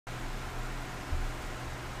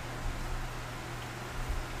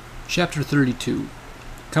Chapter 32.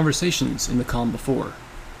 Conversations in the calm before.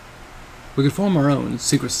 We could form our own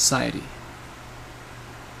secret society.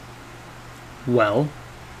 Well,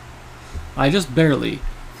 I just barely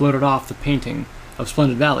floated off the painting of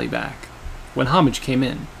Splendid Valley back when Homage came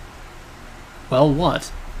in. Well, what?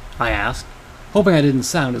 I asked, hoping I didn't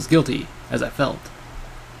sound as guilty as I felt.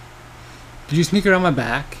 Did you sneak around my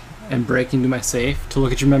back and break into my safe to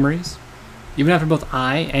look at your memories, even after both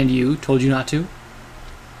I and you told you not to?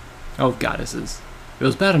 Oh, goddesses. It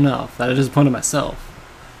was bad enough that I disappointed myself,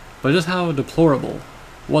 but just how deplorable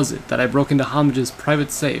was it that I broke into Homage's private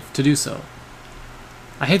safe to do so?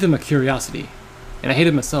 I hated my curiosity, and I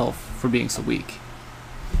hated myself for being so weak.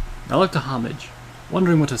 I looked at Homage,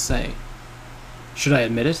 wondering what to say. Should I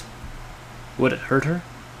admit it? Would it hurt her?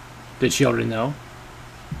 Did she already know?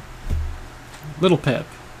 Little Pip,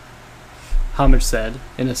 Homage said,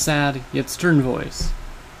 in a sad yet stern voice.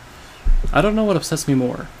 I don't know what upsets me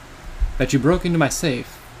more, that you broke into my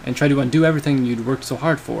safe and tried to undo everything you'd worked so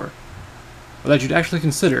hard for, or that you'd actually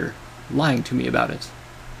consider lying to me about it.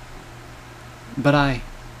 But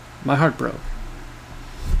my heart broke.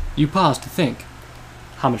 You paused to think.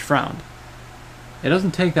 Homage frowned. It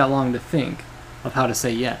doesn't take that long to think of how to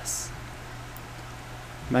say yes.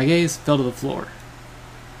 My gaze fell to the floor.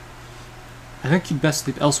 I think you'd best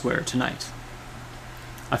sleep elsewhere tonight.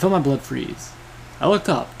 I felt my blood freeze. I looked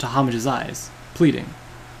up to Homage's eyes, pleading.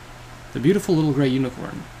 The beautiful little gray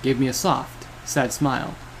unicorn gave me a soft, sad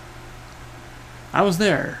smile. I was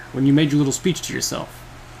there when you made your little speech to yourself.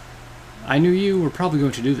 I knew you were probably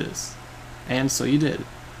going to do this, and so you did.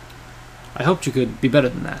 I hoped you could be better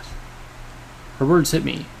than that. Her words hit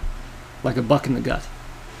me, like a buck in the gut.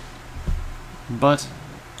 But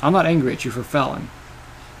I'm not angry at you for failing,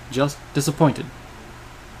 just disappointed.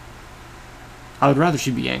 I would rather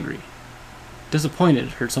she'd be angry. Disappointed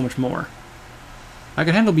hurt so much more. I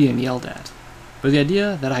could handle being yelled at, but the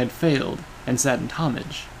idea that I had failed and saddened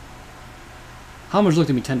Homage. Homage looked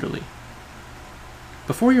at me tenderly.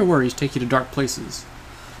 Before your worries take you to dark places,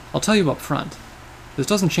 I'll tell you up front, this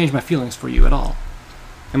doesn't change my feelings for you at all,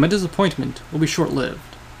 and my disappointment will be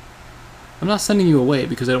short-lived. I'm not sending you away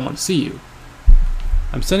because I don't want to see you.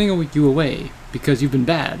 I'm sending you away because you've been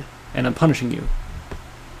bad, and I'm punishing you.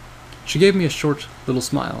 She gave me a short little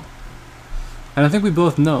smile, and I think we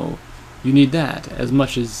both know you need that as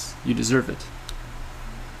much as you deserve it.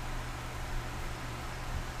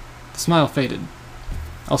 The smile faded.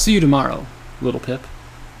 I'll see you tomorrow, little Pip.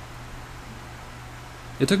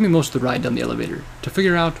 It took me most of the ride down the elevator to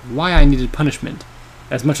figure out why I needed punishment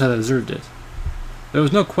as much as I deserved it. There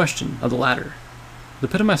was no question of the latter. The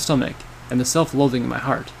pit of my stomach and the self-loathing in my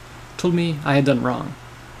heart told me I had done wrong.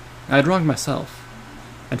 I had wronged myself,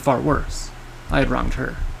 and far worse, I had wronged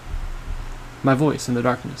her. My voice in the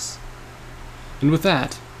darkness. And with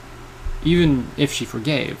that, even if she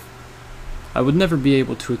forgave, I would never be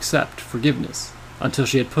able to accept forgiveness until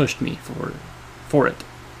she had pushed me for it.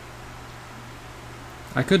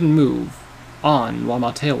 I couldn't move on while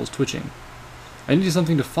my tail was twitching. I needed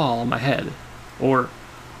something to fall on my head, or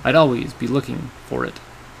I'd always be looking for it.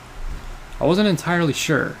 I wasn't entirely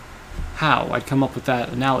sure how I'd come up with that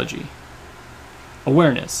analogy.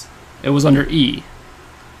 Awareness. It was under E.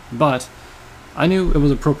 But I knew it was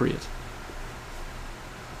appropriate.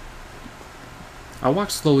 I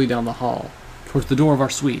walked slowly down the hall, towards the door of our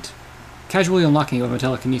suite, casually unlocking it with my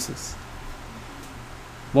telekinesis.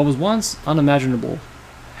 What was once unimaginable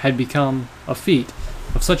had become a feat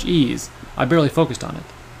of such ease I barely focused on it.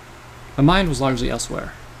 My mind was largely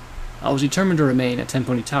elsewhere. I was determined to remain at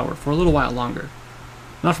Tenpony Tower for a little while longer.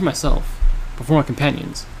 Not for myself, but for my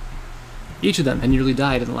companions. Each of them had nearly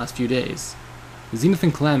died in the last few days. Zenith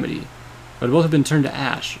and Calamity would both have been turned to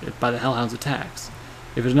ash by the Hellhound's attacks,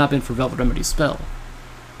 if it had not been for Velvet Remedy's spell,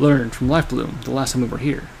 learned from Life Bloom the last time we were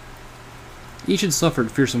here. Each had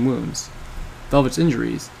suffered fearsome wounds. Velvet's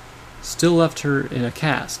injuries still left her in a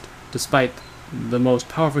cast, despite the most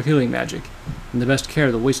powerful healing magic and the best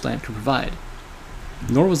care the wasteland could provide.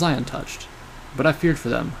 Nor was I untouched, but I feared for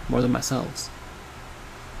them more than myself.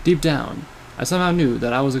 Deep down, I somehow knew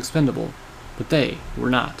that I was expendable, but they were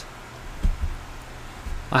not.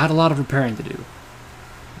 I had a lot of repairing to do.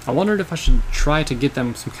 I wondered if I should try to get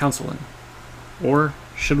them some counseling, or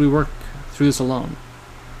should we work through this alone?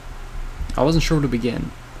 I wasn't sure where to begin,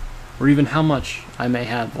 or even how much I may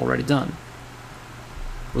have already done.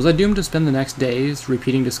 Was I doomed to spend the next days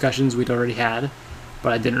repeating discussions we'd already had,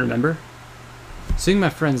 but I didn't remember? Seeing my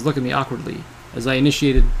friends look at me awkwardly as I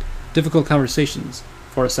initiated difficult conversations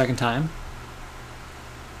for a second time?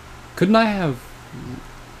 Couldn't I have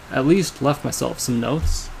at least left myself some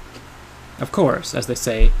notes? Of course, as they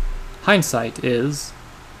say, hindsight is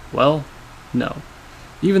Well, no.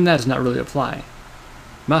 Even that does not really apply.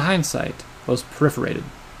 My hindsight was perforated.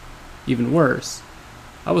 Even worse,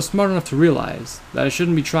 I was smart enough to realize that I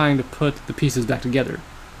shouldn't be trying to put the pieces back together.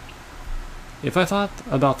 If I thought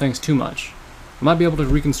about things too much, I might be able to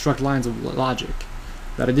reconstruct lines of logic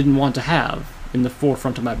that I didn't want to have in the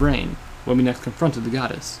forefront of my brain when we next confronted the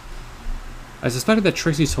goddess. I suspected that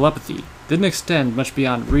Tracy's telepathy didn't extend much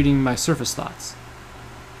beyond reading my surface thoughts.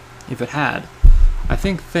 If it had, I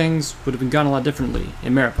think things would have gone a lot differently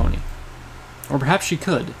in Everypony. Or perhaps she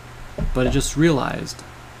could, but it just realized,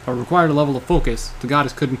 or required a level of focus the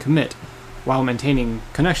goddess couldn't commit while maintaining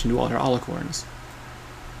connection to all her alicorns.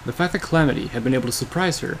 The fact that Calamity had been able to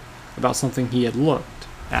surprise her about something he had looked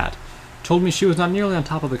at told me she was not nearly on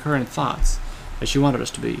top of the current thoughts as she wanted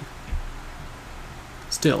us to be.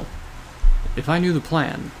 Still, if I knew the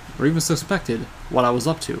plan, or even suspected what I was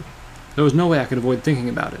up to, there was no way I could avoid thinking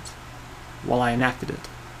about it while I enacted it.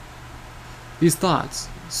 These thoughts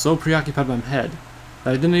so preoccupied my head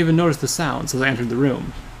that I didn't even notice the sounds as I entered the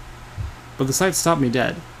room. But the sight stopped me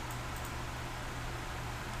dead.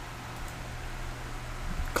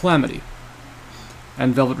 Calamity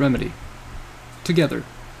and Velvet Remedy, together,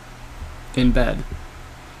 in bed,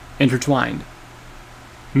 intertwined,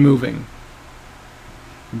 moving,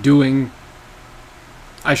 doing.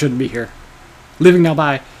 I shouldn't be here. Leaving now,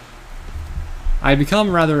 bye. I had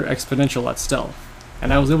become rather exponential at stealth,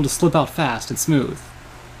 and I was able to slip out fast and smooth,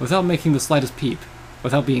 without making the slightest peep,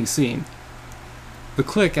 without being seen. The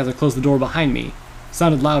click as I closed the door behind me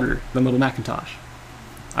sounded louder than Little Macintosh.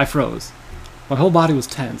 I froze. My whole body was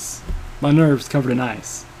tense, my nerves covered in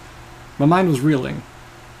ice. My mind was reeling.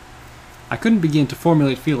 I couldn't begin to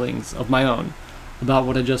formulate feelings of my own about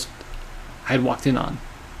what I had walked in on.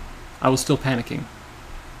 I was still panicking.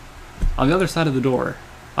 On the other side of the door,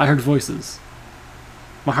 I heard voices.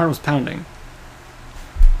 My heart was pounding.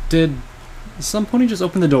 Did some pony just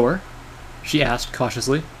open the door? She asked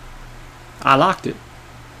cautiously. I locked it,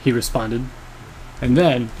 he responded. And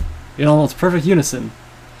then, in almost perfect unison,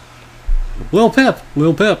 Lil Pip!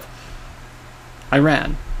 Lil Pip! I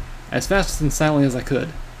ran, as fast and silently as I could.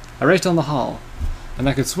 I raced down the hall, and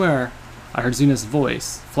I could swear I heard Xena's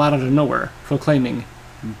voice, flat out of nowhere, proclaiming,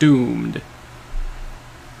 "Doomed."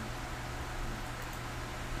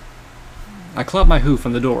 I clapped my hoof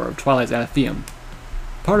on the door of Twilight's Anatheum.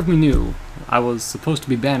 Part of me knew I was supposed to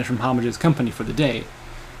be banished from Homage's company for the day,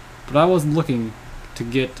 but I wasn't looking to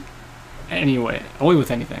get away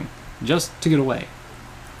with anything, just to get away.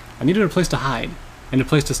 I needed a place to hide, and a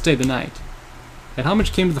place to stay the night, and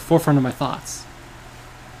Homage came to the forefront of my thoughts.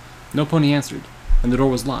 No pony answered, and the door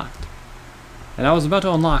was locked, and I was about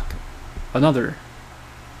to unlock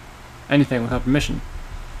anything without permission.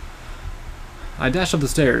 I dashed up the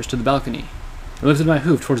stairs to the balcony, and lifted my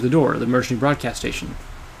hoof towards the door of the emergency broadcast station.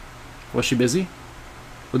 Was she busy?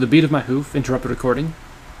 Would the beat of my hoof interrupt the recording?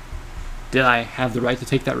 Did I have the right to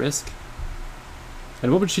take that risk?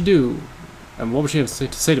 And what would she do, and what would she have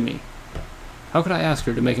to say to me? How could I ask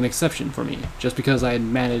her to make an exception for me, just because I had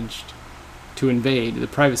managed to invade the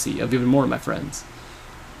privacy of even more of my friends?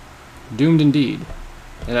 Doomed indeed,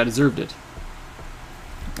 and I deserved it.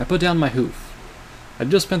 I put down my hoof.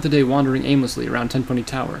 I'd just spent the day wandering aimlessly around Tenpony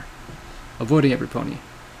Tower, avoiding Everypony,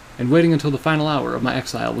 and waiting until the final hour of my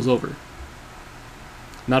exile was over.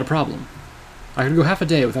 Not a problem. I could go half a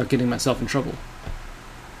day without getting myself in trouble.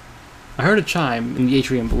 I heard a chime in the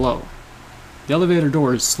atrium below. The elevator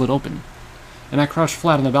doors slid open, and I crouched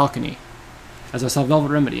flat on the balcony as I saw Velvet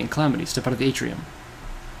Remedy and Calamity step out of the atrium.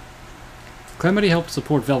 Calamity helped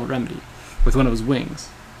support Velvet Remedy with one of his wings.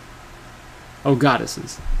 Oh,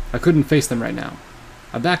 goddesses. I couldn't face them right now.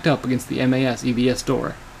 I backed up against the MAS-EVS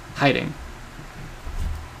door, hiding.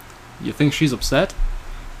 You think she's upset?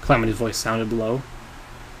 Calamity's voice sounded low.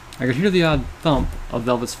 I could hear the odd thump of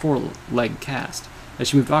Velvet's foreleg cast as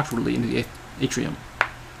she moved awkwardly into the atrium.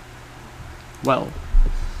 Well,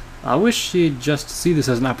 I wish she'd just see this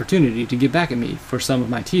as an opportunity to get back at me for some of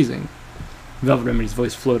my teasing. Velvet Remedy's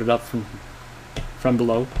voice floated up from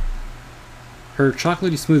below. Her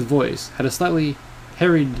chocolatey smooth voice had a slightly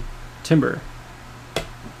harried timbre,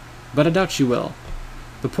 but I doubt she will.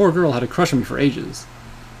 The poor girl had a crush on me for ages,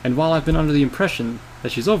 and while I've been under the impression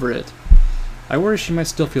that she's over it, I worry she might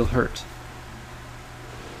still feel hurt.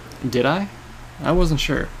 Did I? I wasn't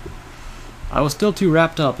sure. I was still too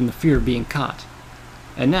wrapped up in the fear of being caught,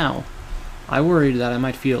 and now I worried that I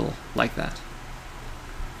might feel like that.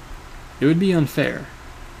 It would be unfair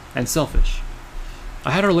and selfish.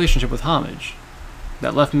 I had a relationship with Homage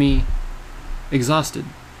that left me exhausted,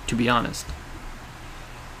 to be honest.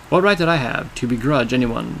 What right did I have to begrudge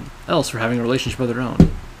anyone else for having a relationship of their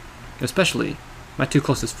own? Especially my two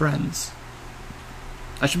closest friends.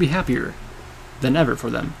 I should be happier than ever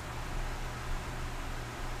for them.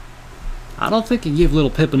 I don't think I give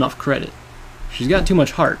little Pip enough credit. She's got too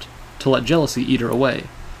much heart to let jealousy eat her away.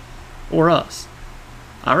 Or us.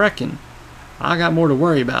 I reckon I got more to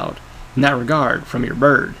worry about in that regard from your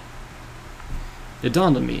bird. It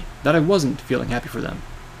dawned on me that I wasn't feeling happy for them.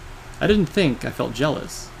 I didn't think I felt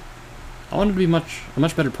jealous. I wanted to be a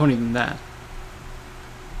much better pony than that.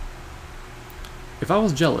 If I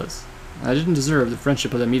was jealous, I didn't deserve the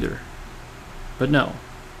friendship of them either. But no,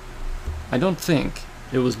 I don't think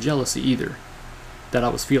it was jealousy either that I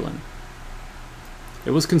was feeling.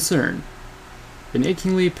 It was concern, an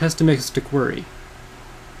achingly pessimistic worry.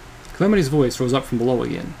 Calamity's voice rose up from below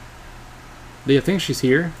again. Do you think she's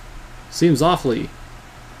here? Seems awfully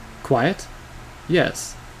quiet?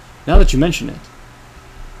 Yes, now that you mention it.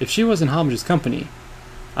 If she was in Homage's company,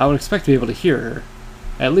 I would expect to be able to hear her.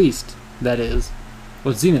 At least, that is,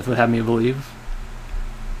 what Zenith would have me believe.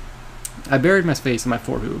 I buried my face in my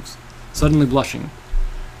forehooves, suddenly blushing.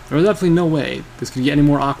 There was absolutely no way this could get any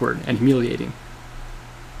more awkward and humiliating.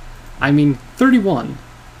 I mean, 31!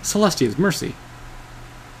 Celestia's mercy.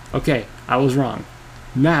 Okay, I was wrong.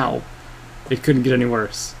 Now, it couldn't get any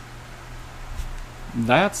worse.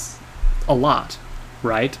 That's a lot,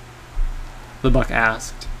 right? The buck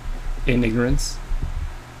asked, in ignorance.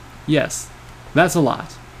 Yes, that's a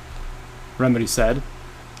lot, Remedy said.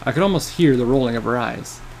 I could almost hear the rolling of her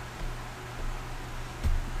eyes.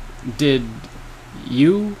 Did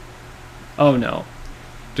you? Oh no.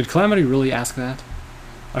 Did Calamity really ask that?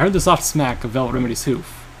 I heard the soft smack of Velvet Remedy's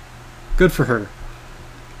hoof. Good for her.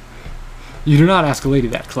 You do not ask a lady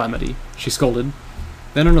that, Calamity, she scolded.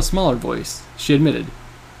 Then in a smaller voice, she admitted.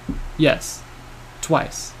 Yes,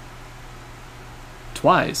 twice.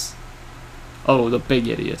 Twice? Oh, the big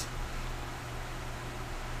idiot.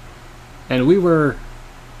 And we were...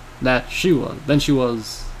 Then she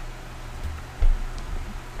was...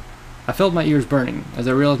 I felt my ears burning as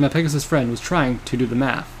I realized my Pegasus friend was trying to do the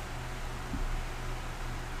math.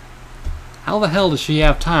 How the hell does she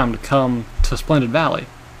have time to come to Splendid Valley?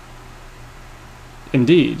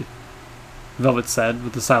 Indeed, Velvet said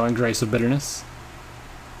with the silent grace of bitterness.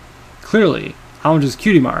 Clearly, Homage's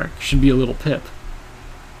cutie mark should be a little Pip.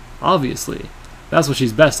 Obviously, that's what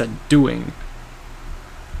she's best at doing.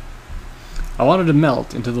 I wanted to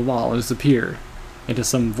melt into the wall and disappear into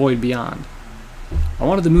some void beyond. I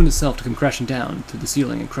wanted the moon itself to come crashing down through the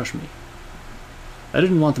ceiling and crush me. I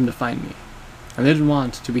didn't want them to find me, and they didn't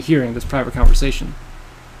want to be hearing this private conversation.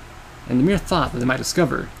 And the mere thought that they might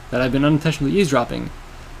discover that I'd been unintentionally eavesdropping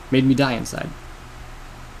made me die inside.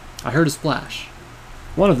 I heard a splash.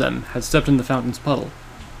 One of them had stepped in the fountain's puddle.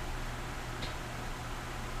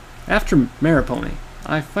 After Maripony,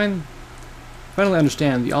 I finally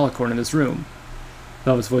understand the alicorn in this room,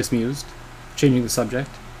 Velvet's voice mused, changing the subject.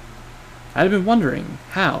 I had been wondering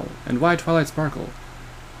how and why Twilight Sparkle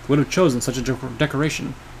would have chosen such a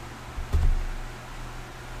decoration.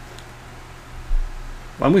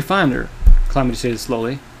 When we find her, Calamity stated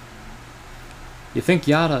slowly, you think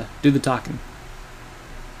you oughta do the talking.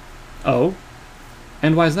 Oh?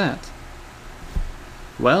 And why's that?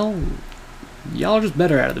 Well, y'all are just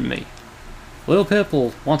better at it than me. Little Pip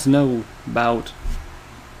will want to know about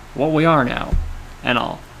what we are now, and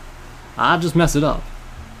all. I just mess it up.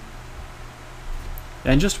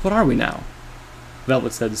 And just what are we now?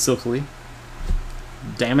 Velvet said silkily.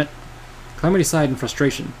 Damn it. Calamity sighed in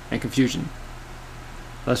frustration and confusion.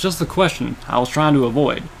 That's just the question I was trying to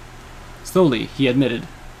avoid. Slowly, he admitted,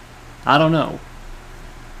 I don't know.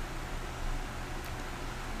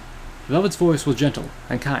 Velvet's voice was gentle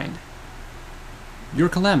and kind. You're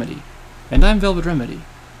Calamity, and I'm Velvet Remedy.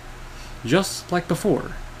 Just like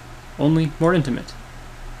before, only more intimate.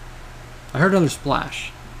 I heard another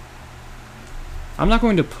splash. I'm not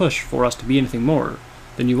going to push for us to be anything more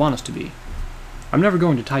than you want us to be. I'm never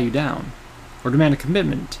going to tie you down, or demand a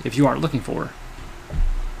commitment if you aren't looking for.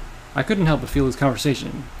 I couldn't help but feel this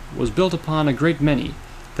conversation was built upon a great many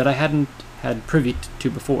that I hadn't had privy to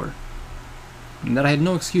before, and that I had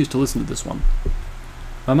no excuse to listen to this one.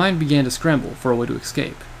 My mind began to scramble for a way to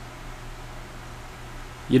escape.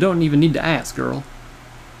 You don't even need to ask, girl.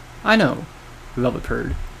 I know, Velvet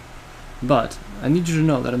purred, but I need you to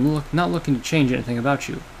know that I'm not looking to change anything about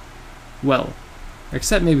you. Well,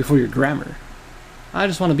 except maybe for your grammar. I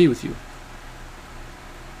just want to be with you.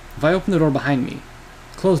 If I opened the door behind me,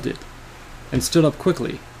 closed it, and stood up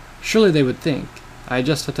quickly, surely they would think I had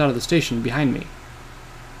just stepped out of the station behind me.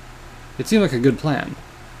 It seemed like a good plan.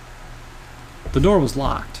 The door was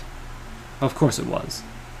locked. Of course it was.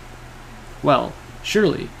 Well,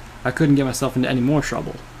 surely I couldn't get myself into any more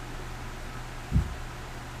trouble.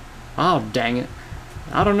 Oh, dang it.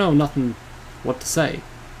 I don't know nothing what to say.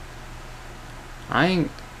 I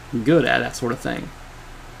ain't good at that sort of thing.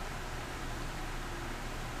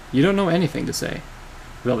 You don't know anything to say,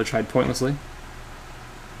 Velvet tried pointlessly.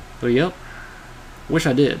 But yep, wish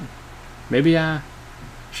I did. Maybe I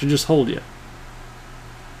should just hold you.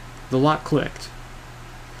 The lock clicked.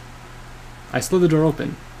 I slid the door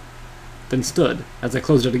open, then stood as I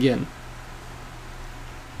closed it again.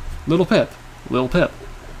 Little Pip, Little Pip.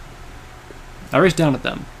 I raced down at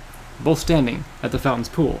them, both standing at the fountain's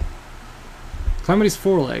pool. Calamity's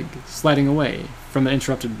foreleg sliding away from an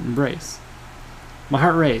interrupted embrace. My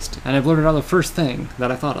heart raced, and I blurted out the first thing that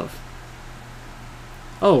I thought of.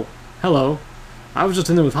 Oh, hello. I was just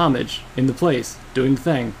in there with Homage, in the place, doing the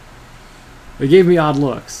thing. They gave me odd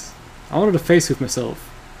looks. I wanted to face with myself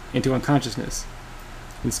into unconsciousness.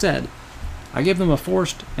 Instead, I gave them a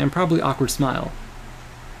forced and probably awkward smile.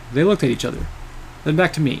 They looked at each other, then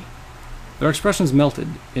back to me. Their expressions melted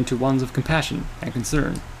into ones of compassion and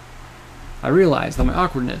concern. I realized that my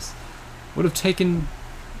awkwardness would be taken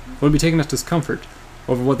as discomfort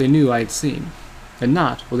over what they knew I had seen, and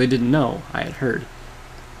not what they didn't know I had heard.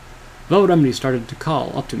 Velvet Remedy started to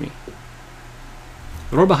call up to me.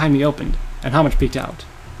 The door behind me opened, and Homage peeked out.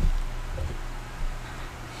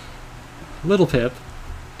 Little Pip,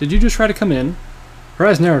 did you just try to come in? Her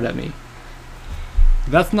eyes narrowed at me.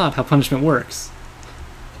 That's not how punishment works.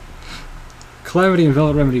 Calamity and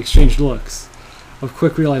Velvet Remedy exchanged looks of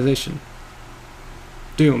quick realization.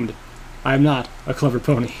 Doomed. I am not a clever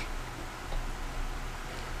pony.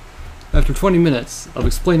 After 20 minutes of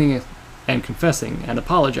explaining it and confessing and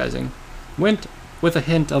apologizing, went with a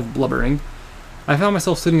hint of blubbering, I found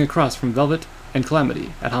myself sitting across from Velvet and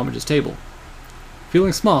Calamity at Homage's table,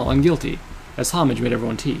 feeling small and guilty as Homage made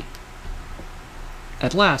everyone tea.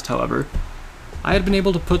 At last, however, I had been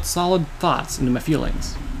able to put solid thoughts into my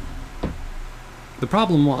feelings. The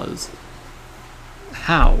problem was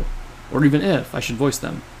how, or even if, I should voice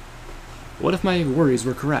them. What if my worries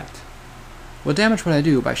were correct? What damage would I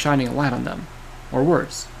do by shining a light on them? Or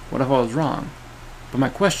worse, what if I was wrong, but my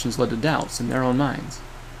questions led to doubts in their own minds?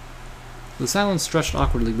 The silence stretched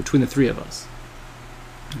awkwardly between the three of us.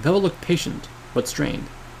 Velvet looked patient, but strained.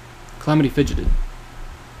 Calamity fidgeted.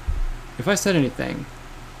 If I said anything,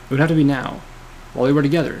 it would have to be now, while we were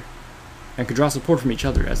together, and could draw support from each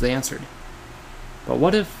other as they answered. But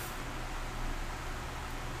what if...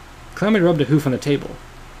 Calamity rubbed a hoof on the table,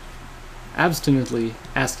 abstinently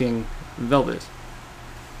asking Velvet,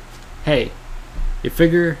 "Hey, you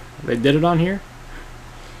figure they did it on here?"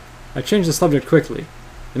 I changed the subject quickly,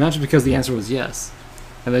 and not just because the answer was yes,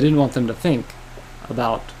 and I didn't want them to think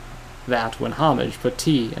about that when Homage put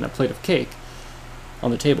tea and a plate of cake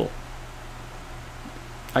on the table.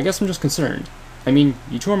 I guess I'm just concerned. I mean,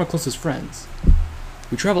 you two are my closest friends.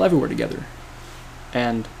 We travel everywhere together,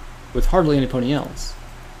 and with hardly any pony else.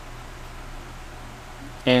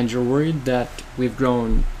 And you're worried that we've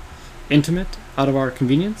grown intimate out of our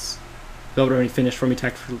convenience? Velvet already finished for me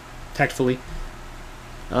tactfully.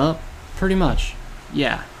 Pretty much,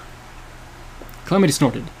 yeah. Calamity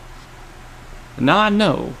snorted. Now I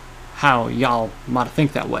know how y'all might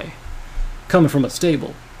think that way, coming from a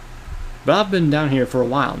stable. But I've been down here for a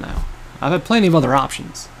while now. I've had plenty of other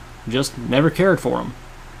options, just never cared for them.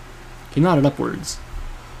 He nodded upwards.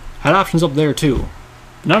 Had options up there too.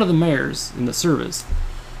 None of the mares in the service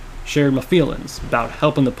shared my feelings about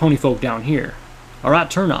helping the pony folk down here. A right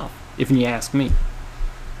turn-off, if you ask me.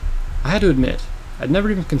 I had to admit, I'd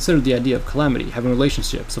never even considered the idea of Calamity having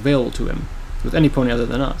relationships available to him with any pony other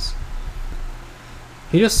than us.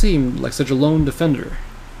 He just seemed like such a lone defender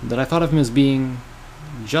that I thought of him as being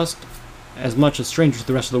just as much a stranger to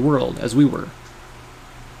the rest of the world as we were.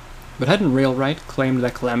 But hadn't Railright claimed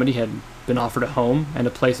that Calamity had been offered a home and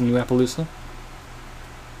a place in New Appaloosa?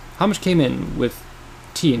 Homage came in with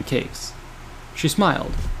tea and cakes. She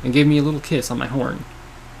smiled and gave me a little kiss on my horn,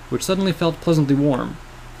 which suddenly felt pleasantly warm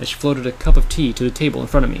as she floated a cup of tea to the table in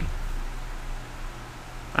front of me.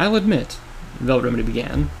 I'll admit, Velvet Remedy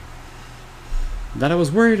began, that I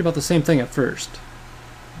was worried about the same thing at first.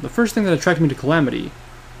 The first thing that attracted me to Calamity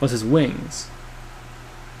was his wings.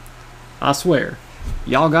 I swear,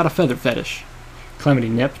 y'all got a feather fetish, Calamity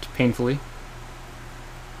nipped painfully.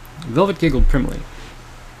 Velvet giggled primly.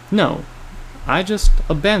 No, I just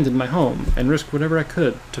abandoned my home and risked whatever I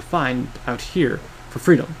could to find out here for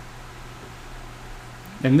freedom.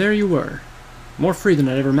 And there you were, more free than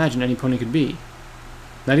I'd ever imagined any pony could be.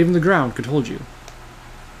 Not even the ground could hold you.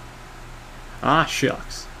 Ah,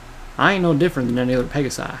 shucks. I ain't no different than any other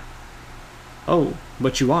Pegasi. Oh,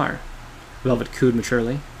 but you are, Velvet cooed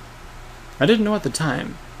maturely. I didn't know at the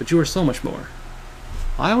time, but you are so much more.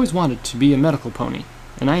 I always wanted to be a medical pony,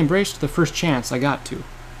 and I embraced the first chance I got to.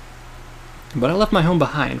 But I left my home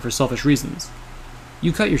behind for selfish reasons.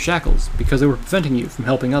 You cut your shackles because they were preventing you from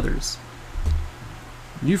helping others.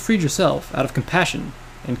 You freed yourself out of compassion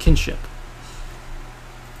and kinship.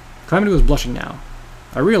 Calamity was blushing now.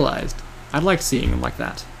 I realized I'd liked seeing him like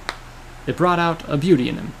that. It brought out a beauty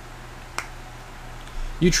in him.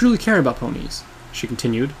 You truly care about ponies, she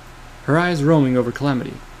continued, her eyes roaming over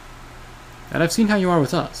Calamity. And I've seen how you are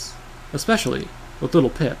with us, especially with little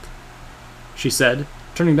Pip, she said,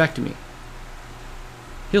 turning back to me.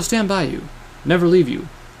 He'll stand by you, never leave you,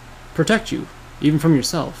 protect you, even from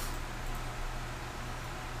yourself.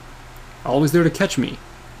 Always there to catch me,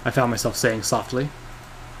 I found myself saying softly.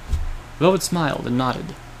 Velvet smiled and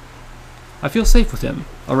nodded. I feel safe with him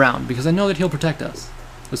around because I know that he'll protect us,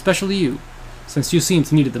 especially you, since you seem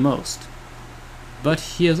to need it the most. But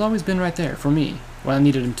he has always been right there for me when I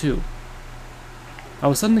needed him too. I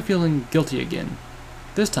was suddenly feeling guilty again,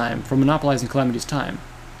 this time for monopolizing Calamity's time.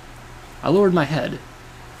 I lowered my head,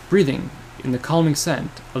 breathing in the calming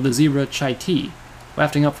scent of the zebra chai tea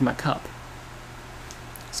wafting up from my cup.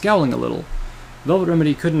 Scowling a little, Velvet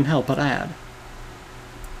Remedy couldn't help but add,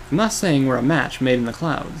 I'm not saying we're a match made in the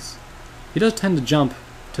clouds. He does tend to jump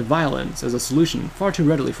to violence as a solution far too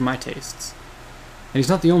readily for my tastes. And he's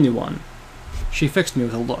not the only one. She fixed me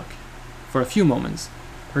with a look. For a few moments,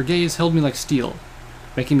 her gaze held me like steel,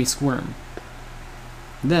 making me squirm.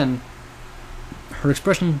 Then, her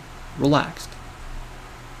expression relaxed.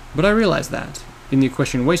 But I realized that, in the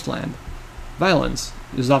Equestrian wasteland, violence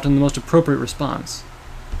is often the most appropriate response,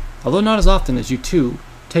 although not as often as you two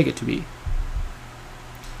take it to be.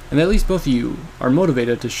 And at least both of you are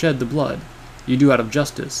motivated to shed the blood you do out of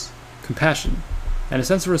justice, compassion, and a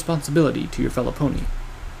sense of responsibility to your fellow pony,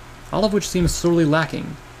 all of which seems sorely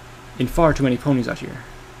lacking in far too many ponies out here.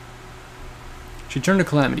 She turned to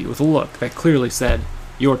Calamity with a look that clearly said,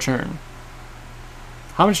 your turn.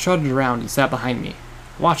 Homage trotted around and sat behind me,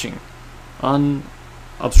 watching,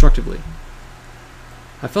 unobstructively.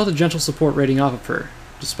 I felt a gentle support rating off of her,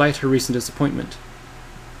 despite her recent disappointment.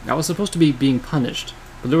 I was supposed to be being punished,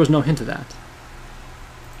 but there was no hint of that.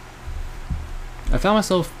 I found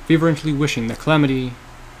myself feverishly wishing that Calamity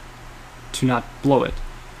to not blow it.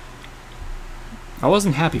 I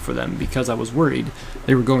wasn't happy for them because I was worried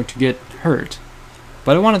they were going to get hurt,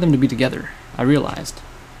 but I wanted them to be together, I realized.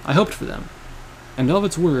 I hoped for them, and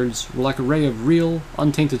Velvet's words were like a ray of real,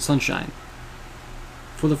 untainted sunshine.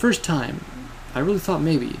 For the first time, I really thought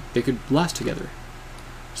maybe they could last together,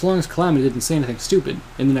 so long as Calamity didn't say anything stupid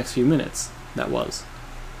in the next few minutes, that was.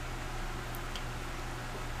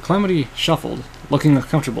 Calamity shuffled, looking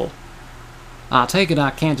uncomfortable. I take it I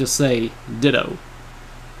can't just say, ditto.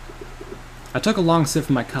 I took a long sip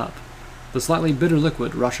from my cup, the slightly bitter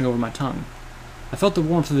liquid rushing over my tongue. I felt the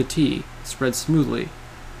warmth of the tea spread smoothly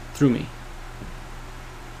through me.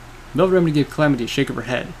 Velvet Remedy gave Calamity a shake of her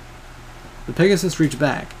head. The Pegasus reached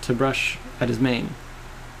back to brush at his mane,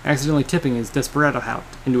 accidentally tipping his desperado hat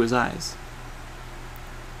into his eyes.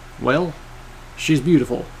 Well, she's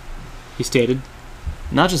beautiful, he stated.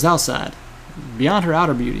 Not just outside. Beyond her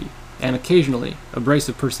outer beauty, and occasionally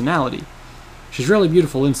abrasive personality, she's really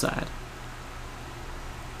beautiful inside.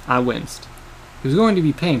 I winced. He was going to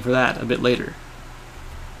be paying for that a bit later.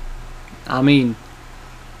 I mean,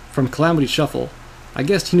 from Calamity's shuffle, I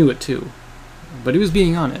guessed he knew it too, but he was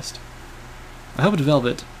being honest. I hoped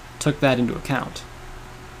Velvet took that into account.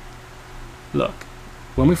 Look,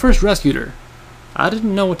 when we first rescued her, I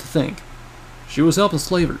didn't know what to think. She was helping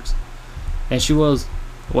slavers, and she was,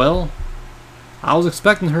 well, I was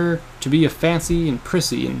expecting her to be a fancy and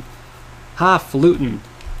prissy and highfalutin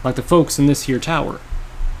like the folks in this here tower.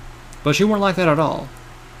 But she weren't like that at all.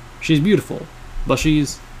 She's beautiful, but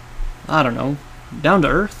she's, I don't know, down to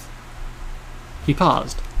earth? He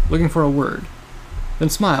paused, looking for a word, then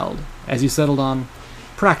smiled as he settled on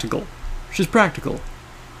practical. She's practical.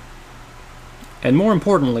 And more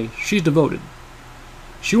importantly, she's devoted.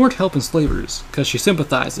 She weren't helping slavers because she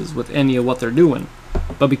sympathizes with any of what they're doing,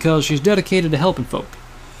 but because she's dedicated to helping folk.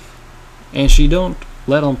 And she don't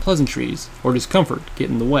let unpleasantries or discomfort get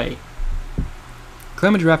in the way.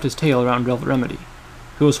 Calamity wrapped his tail around Velvet Remedy,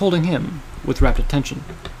 who was holding him with rapt attention.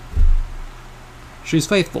 She's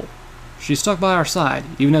faithful. She stuck by our side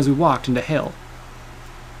even as we walked into hell.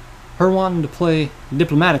 Her wanting to play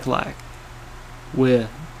diplomatic-like with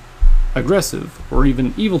aggressive or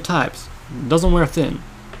even evil types doesn't wear thin.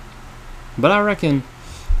 But I reckon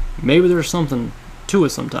maybe there's something to it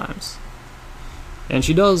sometimes. And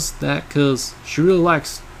she does that because she really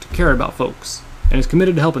likes to care about folks and is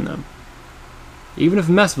committed to helping them, even if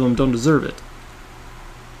the mess of them don't deserve it.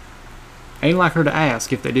 Ain't like her to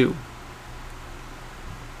ask if they do.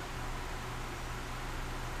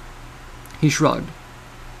 He shrugged.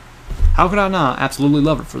 How could I not absolutely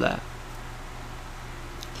love her for that?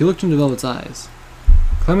 He looked into Velvet's eyes.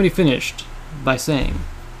 Calamity finished by saying,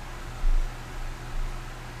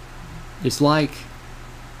 it's like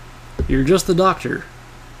you're just the doctor,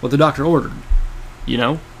 what the doctor ordered, you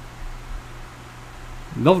know?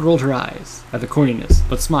 Velvet rolled her eyes at the corniness,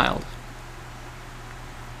 but smiled.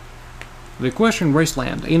 The Equestrian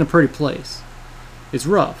wasteland ain't a pretty place. It's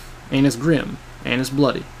rough, and it's grim, and it's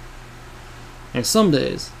bloody. And some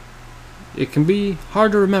days, it can be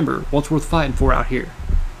hard to remember what's worth fighting for out here.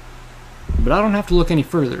 But I don't have to look any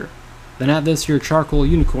further than at this here charcoal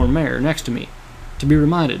unicorn mare next to me to be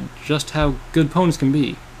reminded just how good ponies can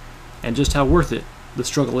be, and just how worth it the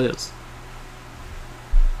struggle is.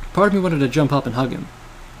 Part of me wanted to jump up and hug him.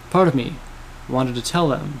 Part of me wanted to tell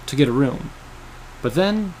them to get a room. But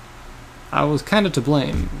then, I was kinda to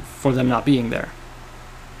blame for them not being there.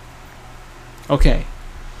 Okay,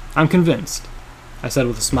 I'm convinced, I said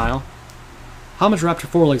with a smile. Homage wrapped her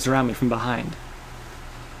forelegs around me from behind.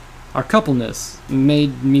 Our coupleness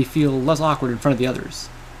made me feel less awkward in front of the others.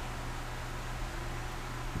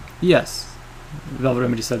 Yes, Velvet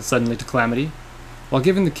Remedy said suddenly to Calamity, while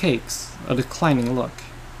giving the cakes a declining look.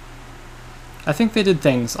 I think they did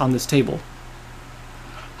things on this table.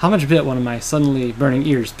 Homage bit one of my suddenly burning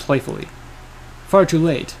ears playfully. Far too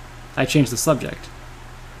late, I changed the subject.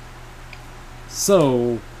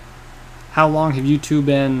 So, how long have you two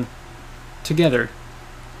been together?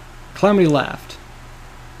 Calamity laughed.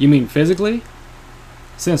 You mean physically?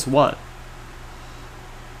 Since what?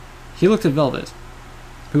 He looked at Velvet,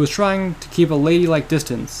 who was trying to keep a ladylike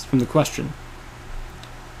distance from the question.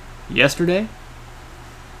 Yesterday?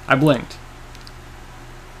 I blinked.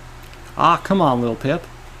 Ah, come on, little Pip.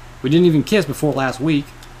 We didn't even kiss before last week.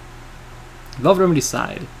 Velvet Remedy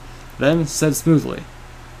sighed, then said smoothly,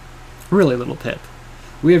 Really, little Pip,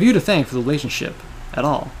 we have you to thank for the relationship at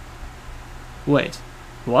all. Wait,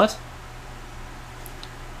 what?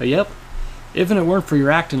 Yep, if it weren't for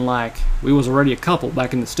your acting like we was already a couple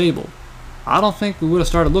back in the stable, I don't think we would have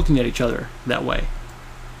started looking at each other that way.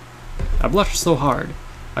 I blushed so hard,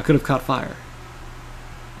 I could have caught fire.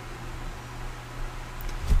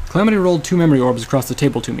 Calamity rolled 2 memory orbs across the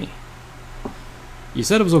table to me. You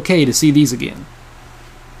said it was okay to see these again.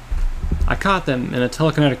 I caught them in a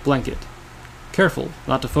telekinetic blanket, careful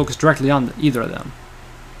not to focus directly on either of them.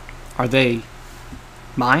 Are they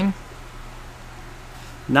mine?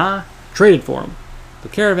 Nah, traded for them. The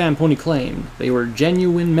caravan pony claimed they were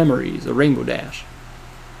genuine memories of Rainbow Dash.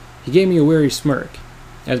 He gave me a weary smirk,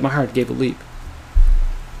 as my heart gave a leap.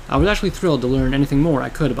 I was actually thrilled to learn anything more I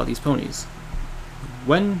could about these ponies.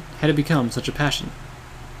 When had it become such a passion?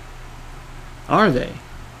 Are they?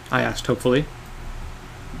 I asked hopefully.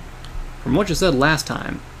 From what you said last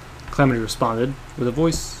time, Calamity responded, with a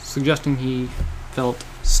voice suggesting he felt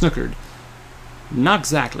snookered. Not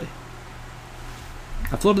exactly.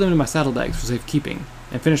 I floated them into my saddlebags for safekeeping,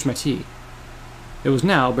 and finished my tea. It was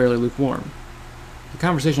now barely lukewarm. The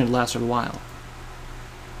conversation had lasted a while.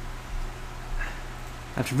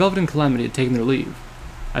 After Velvet and Calamity had taken their leave,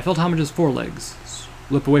 I felt Homage's forelegs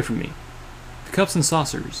slip away from me. The cups and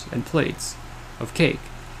saucers and plates of cake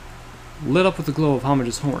lit up with the glow of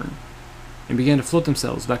Homage's horn, and began to float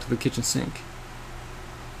themselves back to the kitchen sink.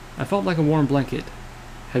 I felt like a warm blanket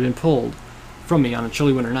had been pulled from me on a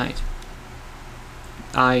chilly winter night.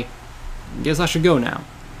 I guess I should go now.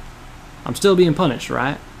 I'm still being punished,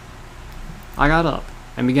 right? I got up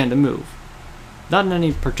and began to move, not in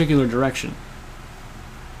any particular direction.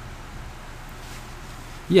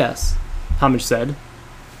 Yes, Homage said,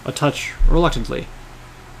 a touch reluctantly.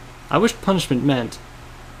 I wished punishment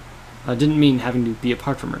didn't mean having to be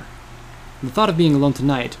apart from her. The thought of being alone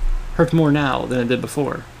tonight hurt more now than it did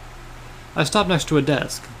before. I stopped next to a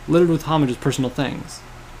desk, littered with Homage's personal things.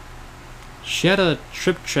 She had a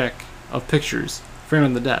triptych of pictures framed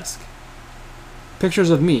on the desk. Pictures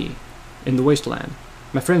of me, in the wasteland,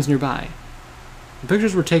 my friends nearby. The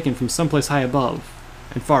pictures were taken from someplace high above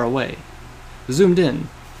and far away, zoomed in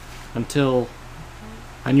until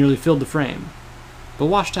I nearly filled the frame, but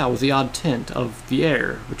washed out with the odd tint of the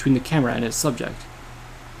air between the camera and its subject.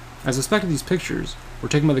 I suspected these pictures were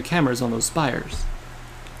taken by the cameras on those spires,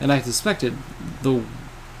 and I suspected the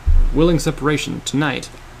willing separation tonight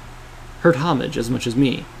hurt Homage as much as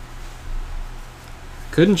me.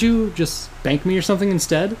 Couldn't you just spank me or something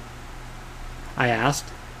instead? I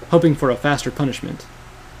asked, hoping for a faster punishment.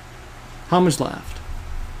 Homage laughed.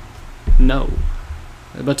 No,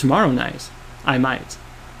 but tomorrow night, I might.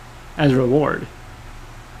 As a reward.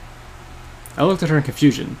 I looked at her in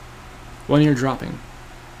confusion. one ear dropping.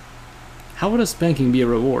 How would a spanking be a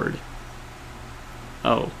reward?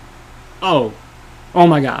 Oh. Oh! Oh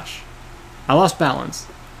my gosh! I lost balance,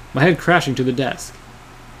 my head crashing to the desk.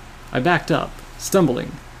 I backed up,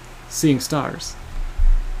 stumbling, seeing stars.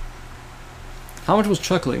 How much was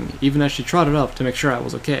chuckling even as she trotted up to make sure I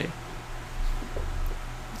was okay.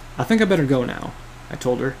 I think I better go now, I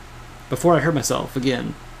told her, before I hurt myself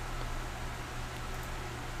again.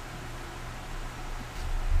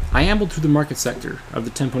 I ambled through the market sector of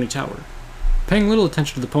the 10-pony tower, paying little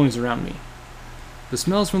attention to the ponies around me. The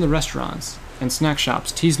smells from the restaurants and snack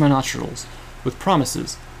shops teased my nostrils with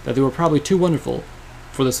promises that they were probably too wonderful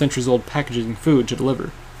for the centuries-old packaging food to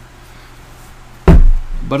deliver.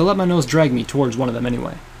 But I let my nose drag me towards one of them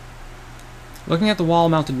anyway. Looking at the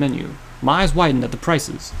wall-mounted menu, my eyes widened at the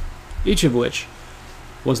prices, each of which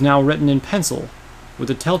was now written in pencil with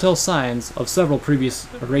the telltale signs of several previous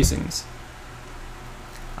erasings.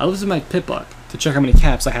 I lifted my pit-buck to check how many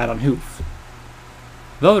caps I had on hoof.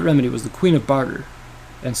 Velvet Remedy was the queen of barter,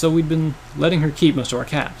 and so we'd been letting her keep most of our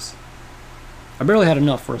caps. I barely had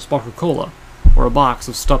enough for a sparkle cola or a box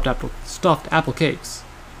of stuffed apple cakes,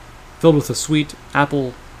 filled with a sweet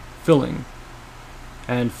apple filling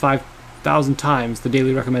and 5,000 times the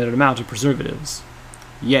daily recommended amount of preservatives.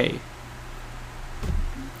 Yay.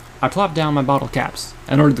 I plopped down my bottle caps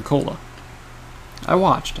and ordered the cola. I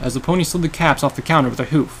watched as the pony slid the caps off the counter with a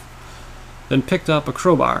hoof, then picked up a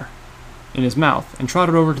crowbar in his mouth and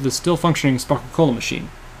trotted over to the still-functioning sparkle cola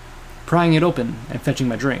machine, prying it open and fetching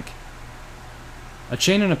my drink. A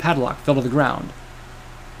chain and a padlock fell to the ground,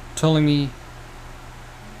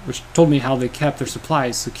 which told me how they kept their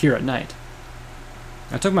supplies secure at night.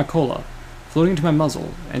 I took my cola, floating to my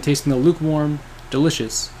muzzle and tasting the lukewarm,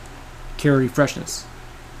 delicious, carroty freshness.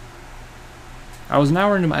 I was an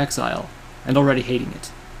hour into my exile, and already hating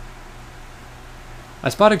it. I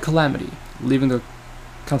spotted Calamity leaving the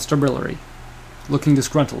constabulary, looking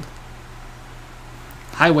disgruntled.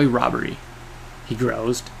 "Highway robbery," he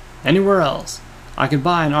groused. "Anywhere else, I could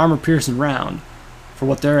buy an armor-piercing round for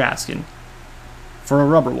what they're asking. For a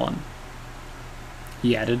rubber one."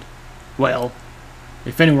 He added, "Well,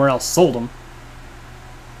 if anywhere else sold 'em."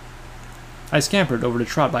 I scampered over to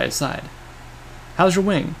trot by his side. "How's your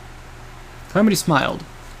wing?" Calamity smiled,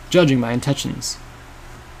 judging my intentions.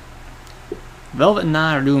 "Velvet and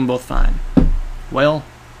I are doing both fine. Well,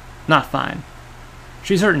 not fine.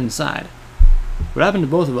 She's hurting inside. What happened to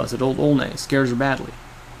both of us at Old Olney scares her badly.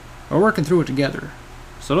 We're working through it together,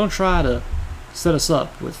 so don't try to set us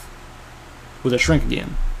up with a shrink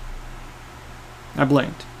again." I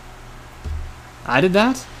blinked. I did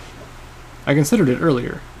that? I considered it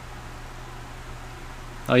earlier.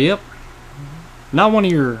 Yep. Not one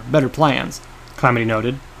of your better plans," Calamity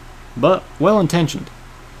noted, "but well-intentioned.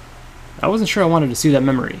 I wasn't sure I wanted to see that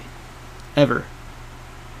memory. Ever."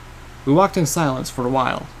 We walked in silence for a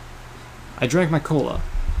while. I drank my cola,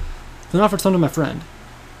 then offered some to my friend.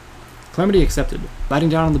 Calamity accepted, biting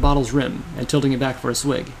down on the bottle's rim and tilting it back for a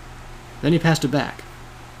swig. Then he passed it back.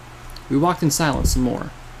 We walked in silence some more.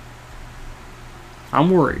 "I'm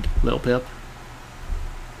worried, little Pip."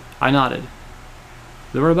 I nodded.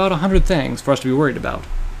 There were about 100 things for us to be worried about,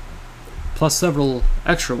 plus several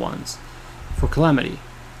extra ones for Calamity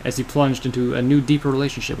as he plunged into a new, deeper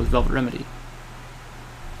relationship with Velvet Remedy.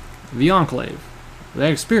 The Enclave,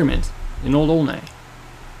 that experiment in Old Olney,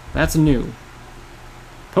 that's new.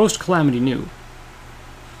 Post-Calamity new.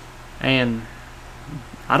 And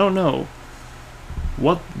I don't know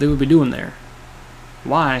what they would be doing there,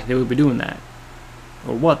 why they would be doing that,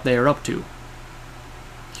 or what they are up to.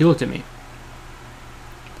 He looked at me.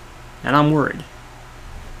 "And I'm worried."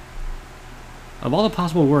 Of all the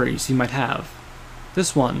possible worries he might have,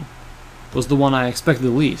 this one was the one I expected the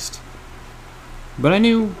least. But I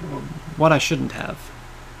knew what I shouldn't have.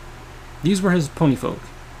 These were his ponyfolk,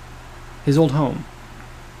 his old home.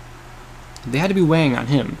 They had to be weighing on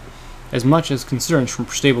him, as much as concerns from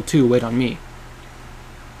Stable 2 weighed on me.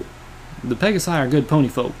 "The Pegasi are good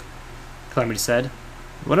ponyfolk," Calamity said.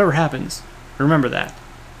 "Whatever happens, remember that.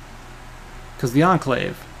 'Cause the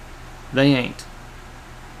Enclave, they ain't.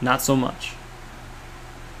 Not so much."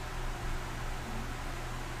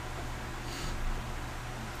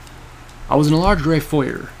 I was in a large gray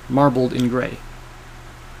foyer, marbled in gray.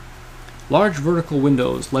 Large vertical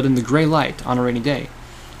windows let in the gray light on a rainy day.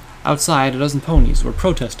 Outside, a dozen ponies were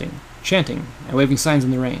protesting, chanting, and waving signs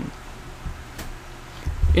in the rain.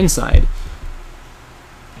 Inside,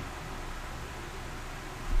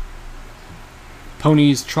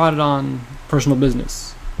 ponies trotted on personal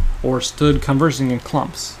business, or stood conversing in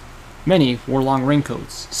clumps. Many wore long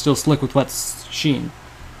raincoats, still slick with wet sheen.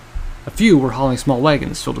 A few were hauling small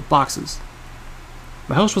wagons filled with boxes.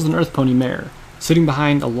 My host was an earth pony mare, sitting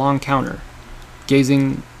behind a long counter,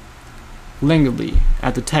 gazing languidly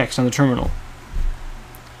at the text on the terminal.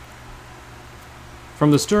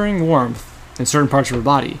 From the stirring warmth in certain parts of her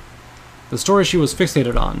body, the story she was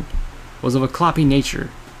fixated on was of a cloppy nature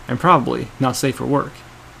and probably not safe for work.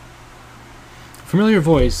 A familiar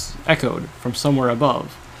voice echoed from somewhere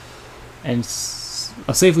above, and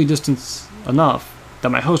a safely distanced enough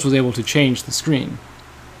that my host was able to change the screen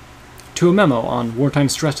to a memo on wartime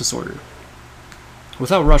stress disorder.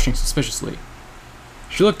 Without rushing suspiciously,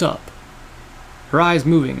 she looked up, her eyes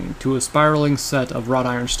moving to a spiraling set of wrought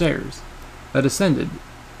iron stairs that ascended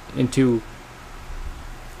into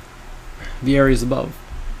the areas above.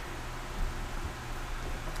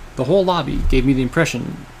 The whole lobby gave me the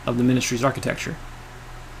impression of the ministry's architecture.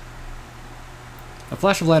 A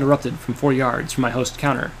flash of light erupted from 4 yards from my host's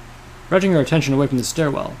counter, dredging her attention away from the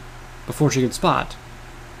stairwell before she could spot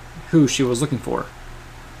who she was looking for.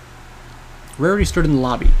 Rarity stood in the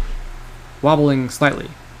lobby, wobbling slightly,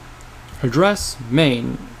 her dress,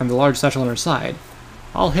 mane, and the large satchel on her side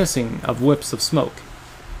all hissing of whips of smoke.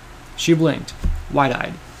 She blinked,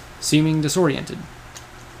 wide-eyed, seeming disoriented,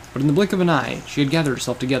 but in the blink of an eye she had gathered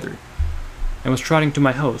herself together and was trotting to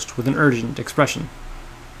my host with an urgent expression.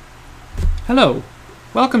 "Hello,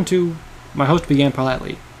 welcome to—" my host began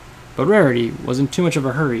politely, but Rarity was in too much of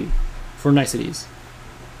a hurry for niceties.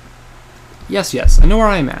 Yes, I know where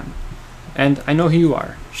I am, and I know who you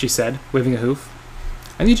are," she said, waving a hoof.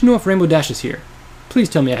 "I need to know if Rainbow Dash is here. Please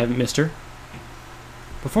tell me I haven't missed her."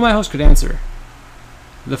 Before my host could answer,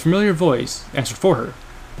 the familiar voice answered for her.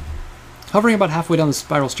 Hovering about halfway down the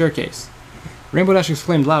spiral staircase, Rainbow Dash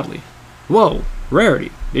exclaimed loudly, "Whoa,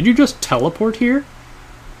 Rarity, did you just teleport here?"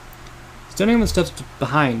 Standing on the steps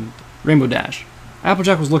behind Rainbow Dash,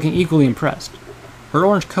 Applejack was looking equally impressed. Her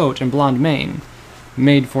orange coat and blonde mane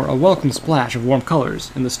made for a welcome splash of warm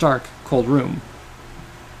colors in the stark, cold room.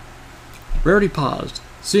 Rarity paused,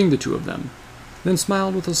 seeing the two of them, then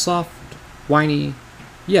smiled with a soft, whiny,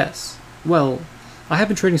 "Yes, well, I have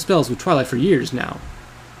been trading spells with Twilight for years now,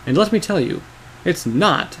 and let me tell you, it's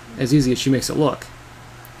not as easy as she makes it look."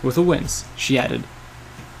 With a wince, she added,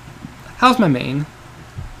 "How's my mane?"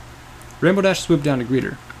 Rainbow Dash swooped down to greet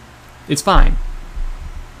her. "It's fine."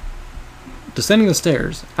 Descending the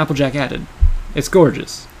stairs, Applejack added, "It's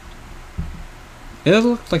gorgeous." It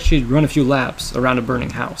looked like she'd run a few laps around a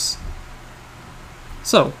burning house.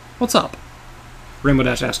 "So, what's up?" Rainbow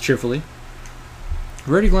Dash asked cheerfully.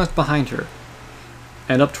 Rarity glanced behind her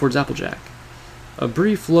and up towards Applejack, a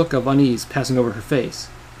brief look of unease passing over her face,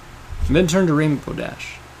 and then turned to Rainbow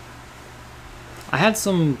Dash. "I had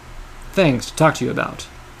some things to talk to you about,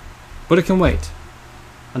 but it can wait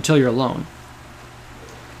until you're alone."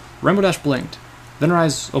 Rainbow Dash blinked, then her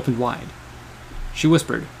eyes opened wide. She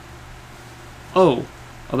whispered, "Oh,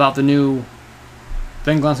 about the new..."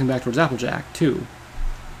 Then glancing back towards Applejack, too.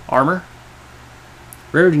 "Armor?"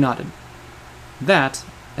 Rarity nodded. "That,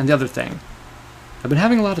 and the other thing. I've been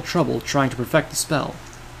having a lot of trouble trying to perfect the spell,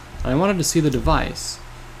 and I wanted to see the device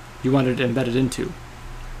you wanted it embedded into."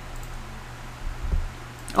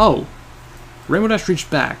 "Oh!" Rainbow Dash reached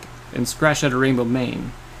back and scratched at her rainbow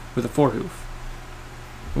mane with a forehoof.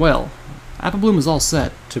 "Well, Apple Bloom is all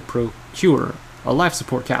set to procure a life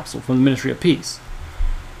support capsule from the Ministry of Peace.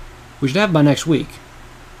 We should have it by next week,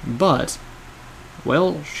 but,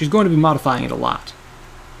 well, she's going to be modifying it a lot.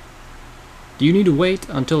 Do you need to wait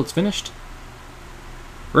until it's finished?"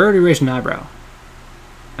 Rarity raised an eyebrow.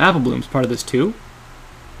 "Apple Bloom's part of this too?"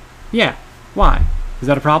 "Yeah, why? Is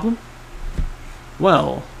that a problem?"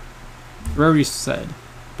 "Well," Rarity said,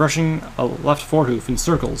 brushing a left forehoof in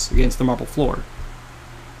circles against the marble floor,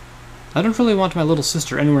 "I don't really want my little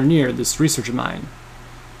sister anywhere near this research of mine,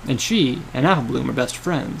 and she and Apple Bloom are best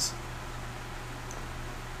friends."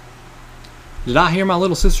 "Did I hear my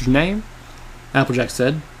little sister's name?" Applejack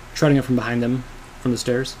said, trotting up from behind them from the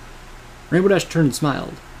stairs. Rainbow Dash turned and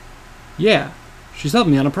smiled. "Yeah, she's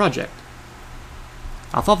helping me on a project."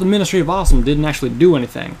 "I thought the Ministry of Awesome didn't actually do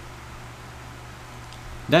anything."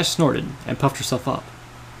 Dash snorted and puffed herself up.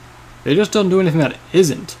 "They just don't do anything that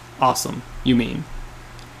isn't awesome, you mean?"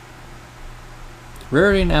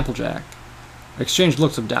 Rarity and Applejack exchanged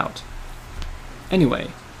looks of doubt.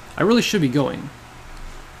 "Anyway, I really should be going."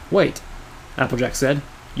 "Wait," Applejack said.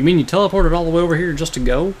 "You mean you teleported all the way over here just to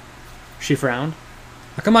go?" She frowned.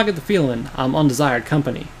 "How come I get the feeling I'm undesired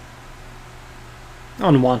company?"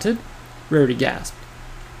 "Unwanted?" Rarity gasped.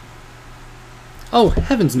 "Oh,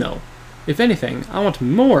 heavens no! If anything, I want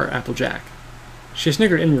more, Applejack." She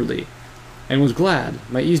sniggered inwardly, and was glad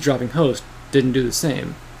my eavesdropping host didn't do the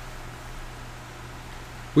same.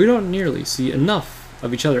 "We don't nearly see enough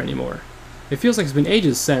of each other anymore. It feels like it's been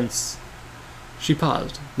ages since... She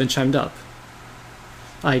paused, then chimed up.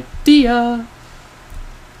 Idea!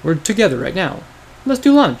 We're together right now. Let's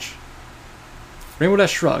do lunch. Rainbow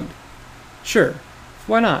Dash shrugged. Sure,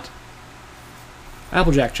 why not?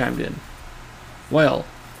 Applejack chimed in. Well,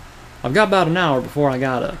 I've got about an hour before I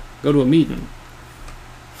gotta go to a meeting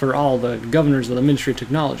for all the governors of the Ministry of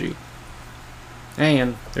Technology.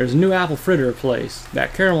 And there's a new apple fritter place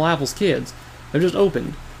that Caramel Apple's kids have just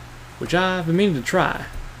opened, which I've been meaning to try.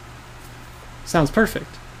 Sounds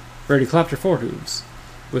perfect. Rarity clapped her forehooves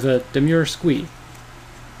with a demure squeak.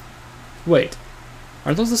 Wait,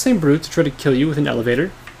 are those the same brutes who tried to kill you with an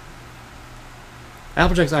elevator?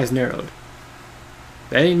 Applejack's eyes narrowed.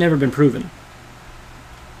 That ain't never been proven.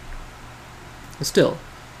 Still,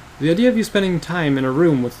 the idea of you spending time in a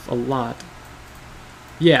room with a lot...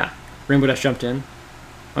 Yeah, Rainbow Dash jumped in.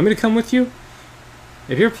 Want me to come with you?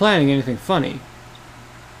 If you're planning anything funny,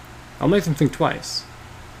 I'll make them think twice.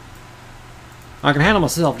 I can handle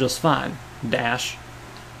myself just fine, Dash.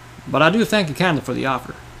 But I do thank you kindly for the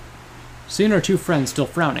offer. Seeing her two friends still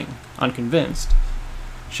frowning, unconvinced,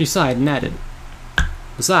 she sighed and added,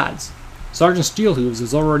 Besides, Sergeant Steelhooves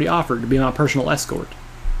has already offered to be my personal escort.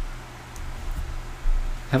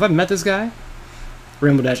 Have I met this guy?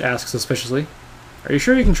 Rainbow Dash asked suspiciously. Are you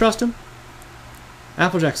sure you can trust him?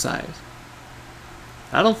 Applejack sighed.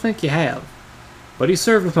 I don't think you have, but he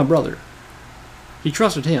served with my brother. He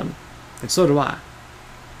trusted him, and so do I.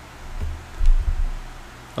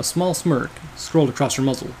 A small smirk scrolled across her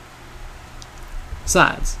muzzle.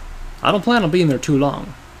 Besides, I don't plan on being there too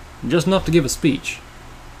long, just enough to give a speech.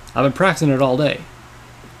 I've been practicing it all day.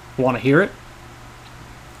 Want to hear it?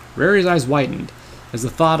 Rarity's eyes widened as the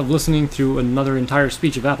thought of listening to another entire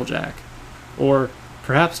speech of Applejack, or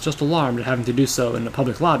perhaps just alarmed at having to do so in a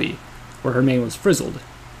public lobby where her mane was frizzled.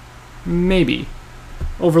 Maybe.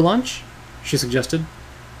 Over lunch? She suggested.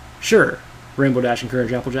 Sure, Rainbow Dash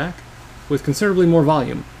encouraged Applejack, with considerably more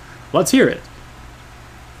volume. Let's hear it.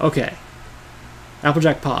 Okay.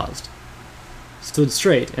 Applejack paused, stood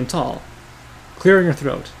straight and tall, clearing her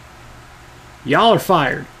throat. Y'all are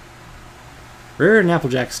fired. Rarity and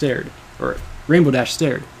Applejack stared, or Rainbow Dash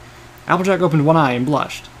stared. Applejack opened one eye and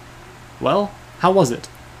blushed. Well, how was it?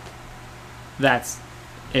 That's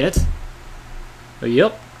it?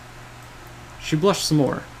 Yep. She blushed some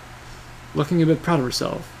more, looking a bit proud of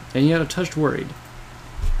herself, and yet a touch worried.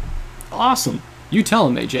 Awesome! You tell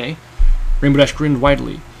him, AJ. Rainbow Dash grinned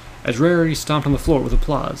widely, as Rarity stomped on the floor with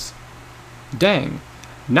applause. Dang,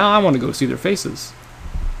 now I want to go see their faces.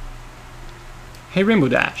 Hey, Rainbow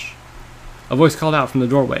Dash. A voice called out from the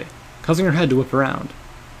doorway, causing her head to whip around.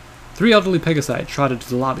 3 elderly Pegasi trotted to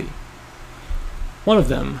the lobby. One of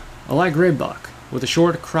them, a light gray buck, with a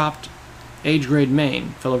short, cropped, age-grade mane,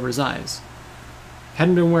 fell over his eyes.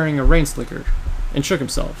 Hadn't been wearing a rain slicker, and shook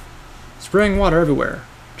himself, spraying water everywhere,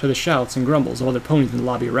 to the shouts and grumbles of other ponies in the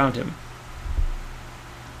lobby around him.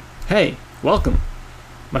 Hey, welcome,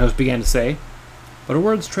 my host began to say, but her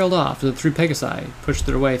words trailed off as the 3 Pegasi pushed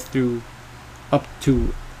their way up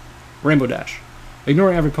to Rainbow Dash,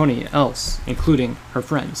 ignoring every pony else, including her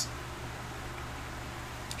friends.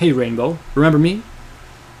 Hey, Rainbow, remember me?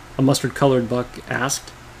 A mustard-colored buck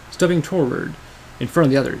asked, stepping forward in front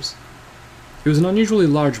of the others. He was an unusually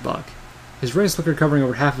large buck, his rain slicker covering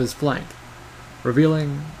over half of his flank,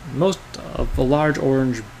 revealing most of a large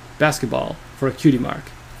orange basketball for a cutie mark.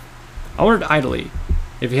 I wondered idly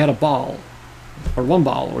if he had a ball, or 1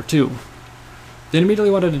 ball, or 2, then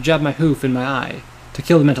immediately wanted to jab my hoof in my eye to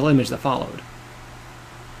kill the mental image that followed.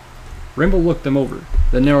 Rainbow looked them over,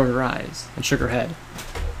 then narrowed her eyes, and shook her head.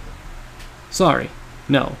 Sorry,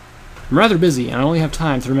 no. I'm rather busy, and I only have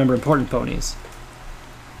time to remember important ponies.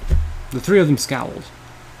 The 3 of them scowled.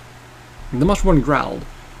 The much one growled,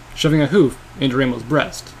 shoving a hoof into Rainbow's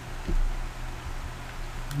breast.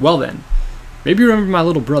 Well then, maybe you remember my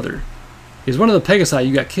little brother. He's one of the Pegasi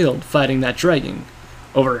you got killed fighting that dragon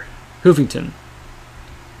over Hoofington.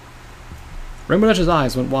 Rainbow Dash's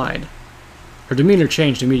eyes went wide. Her demeanor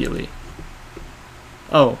changed immediately.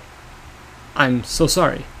 Oh, I'm so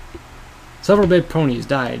sorry. Several babe ponies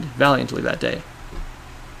died valiantly that day.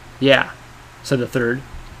 Yeah, said the 3rd.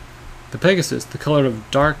 The Pegasus, the color of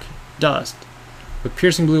dark dust, with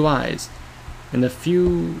piercing blue eyes, and the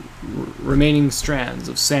few remaining strands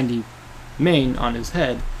of sandy mane on his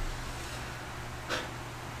head.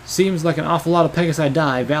 Seems like an awful lot of Pegasi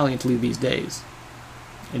die valiantly these days.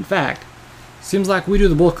 In fact, seems like we do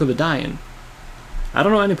the bulk of the dying. I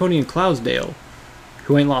don't know any pony in Cloudsdale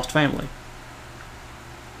who ain't lost family.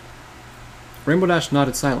 Rainbow Dash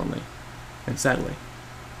nodded silently and sadly.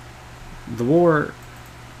 The war,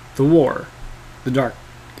 the dark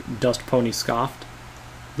Dust Pony scoffed.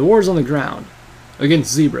 "The war's on the ground,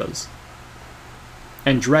 against zebras."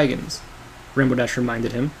 "And dragons," Rainbow Dash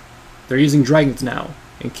reminded him. "They're using dragons now,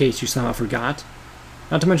 in case you somehow forgot.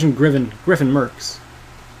 Not to mention Griffin Mercs.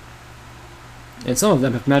 And some of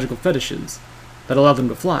them have magical fetishes that allow them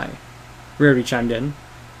to fly," Rarity chimed in.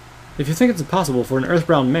 "If you think it's impossible for an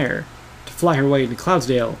earthbound mare to fly her way to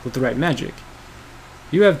Cloudsdale with the right magic,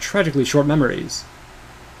 you have tragically short memories."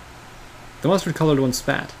 The mustard-colored one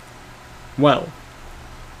spat. "Well,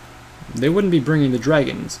 they wouldn't be bringing the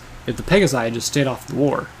dragons if the Pegasi had just stayed off the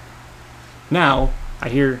war. Now, I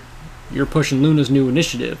hear you're pushing Luna's new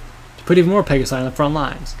initiative to put even more Pegasi on the front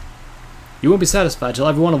lines. You won't be satisfied till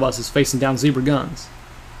every one of us is facing down zebra guns.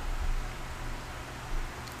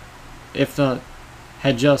 If the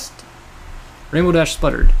had just..." Rainbow Dash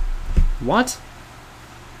sputtered. "What?"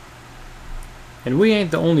 "And we ain't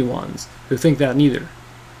the only ones who think that neither,"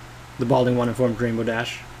 the balding one informed Rainbow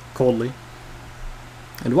Dash, coldly.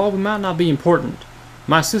 "And while we might not be important,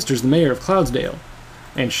 my sister's the mayor of Cloudsdale,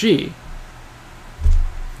 and she..."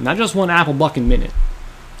 "Not just one apple-bucking minute,"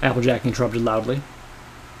 Applejack interrupted loudly.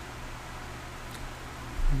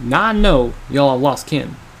 "Now I know y'all have lost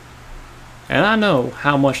kin, and I know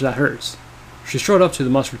how much that hurts." She strode up to the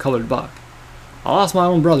mustard-colored buck. "I lost my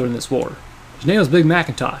own brother in this war. His name was Big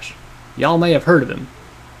Macintosh. Y'all may have heard of him."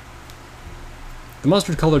 The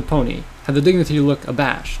mustard-colored pony had the dignity to look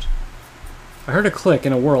abashed. I heard a click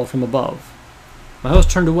and a whirl from above. My host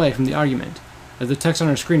turned away from the argument as the text on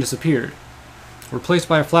her screen disappeared, replaced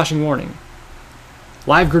by a flashing warning.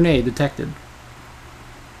 "Live grenade detected."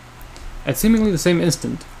 At seemingly the same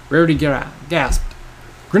instant, Rarity gasped,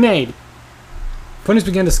 "Grenade!" Ponies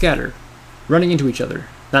began to scatter, running into each other,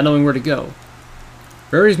 not knowing where to go.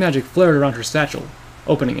 Rarity's magic flared around her satchel,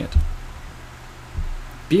 opening it.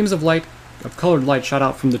 Beams of colored light shot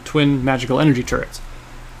out from the twin magical energy turrets,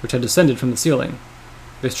 which had descended from the ceiling.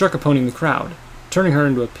 They struck a pony in the crowd, turning her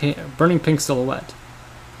into a burning pink silhouette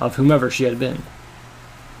of whomever she had been.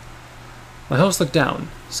 My host looked down,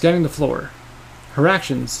 scanning the floor, her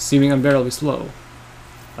actions seeming unbearably slow.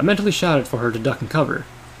 I mentally shouted for her to duck and cover,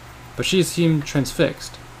 but she seemed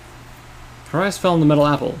transfixed. Her eyes fell on the metal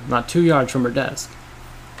apple, not 2 yards from her desk.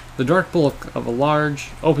 The dark bulk of a large,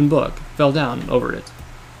 open book fell down over it,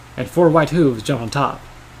 and 4 white hooves jumped on top.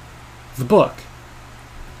 The book!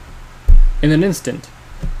 In an instant,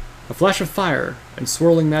 a flash of fire and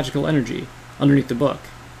swirling magical energy underneath the book.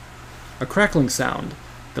 A crackling sound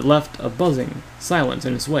that left a buzzing silence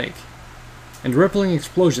in its wake, and a rippling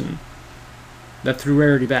explosion that threw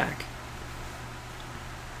Rarity back.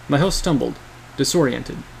 My host stumbled,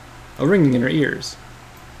 disoriented, a ringing in her ears.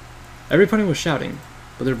 Everypony was shouting,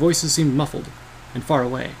 but their voices seemed muffled and far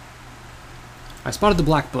away. I spotted the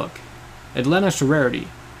black book. It led us to Rarity,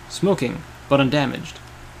 smoking but undamaged.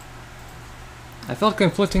 I felt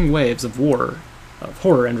conflicting waves of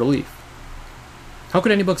horror and relief. How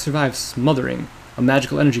could any book survive smothering a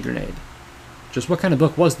magical energy grenade? Just what kind of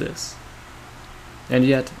book was this? And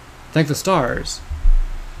yet, thank the stars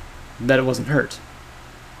that it wasn't hurt.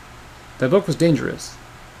 That book was dangerous,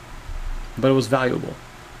 but it was valuable.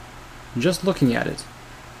 Just looking at it,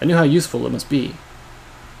 I knew how useful it must be.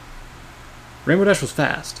 Rainbow Dash was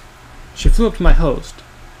fast. She flew up to my host,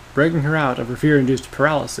 breaking her out of her fear-induced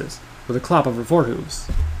paralysis with a clop of her forehooves.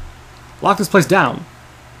 "Lock this place down!"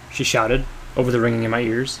 she shouted, over the ringing in my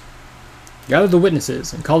ears. "Gather the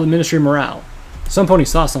witnesses and call the Ministry of Morale. Some pony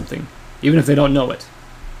saw something, even if they don't know it."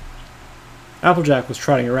 Applejack was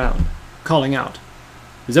trotting around, calling out,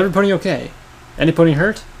 "Is every pony okay? Any pony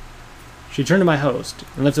hurt?" She turned to my host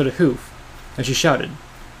and lifted a hoof, and she shouted,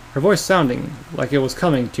 her voice sounding like it was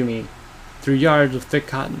coming to me through yards of thick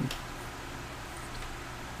cotton.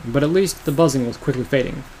 But at least the buzzing was quickly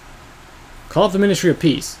fading. "Call up the Ministry of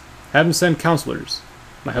Peace. Have them send counselors."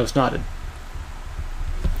 My host nodded.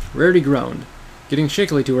 Rarity groaned, getting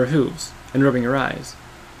shakily to her hooves and rubbing her eyes.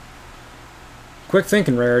 "Quick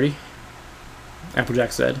thinking, Rarity,"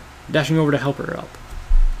 Applejack said, dashing over to help her up.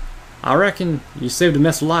 "I reckon you saved a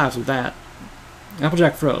mess of lives with that."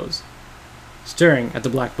 Applejack froze, staring at the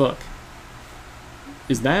black book.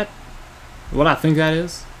 "Is that what I think that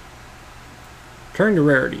is?" Turning to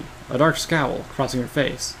Rarity, a dark scowl crossing her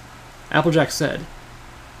face, Applejack said,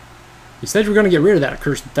 "You said you were going to get rid of that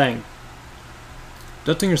accursed thing."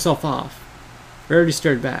 Dusting herself off, Rarity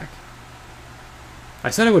stared back. "I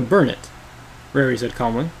said I would burn it," Rarity said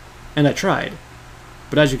calmly, "and I tried.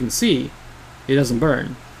 But as you can see, it doesn't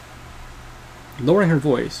burn." Lowering her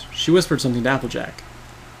voice, she whispered something to Applejack.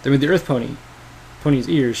 That made the pony's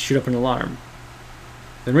ears shoot up in alarm.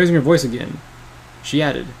 Then raising her voice again, she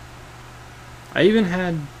added, "I even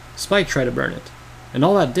had Spike try to burn it, and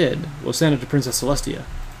all that did was send it to Princess Celestia.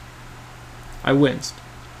 I winced.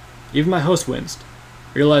 Even my host winced,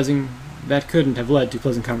 realizing that couldn't have led to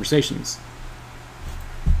pleasant conversations.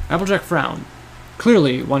 Applejack frowned,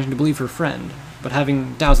 clearly wanting to believe her friend, but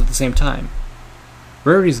having doubts at the same time.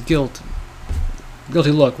 Rarity's guilty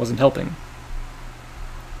look wasn't helping.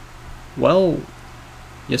 Well,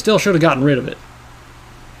 you still should have gotten rid of it.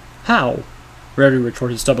 How? Rarity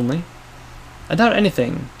retorted stubbornly. I doubt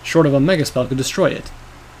anything short of a megaspell could destroy it,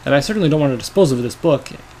 and I certainly don't want to dispose of this book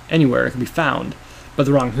anywhere it can be found by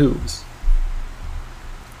the wrong hooves.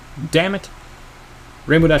 Damn it!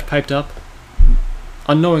 Rainbow Dash piped up,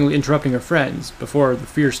 unknowingly interrupting her friends before the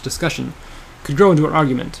fierce discussion could grow into an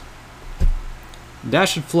argument.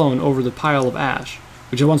 Dash had flown over the pile of ash,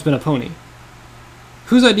 which had once been a pony.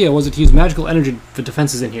 Whose idea was it to use magical energy for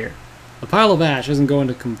defenses in here? A pile of ash isn't going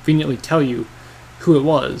to conveniently tell you who it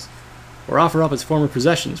was, or offer up its former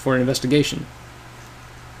possessions for an investigation.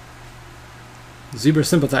 Zebra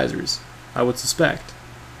sympathizers, I would suspect,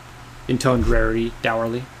 intoned Rarity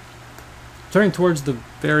dourly, turning towards the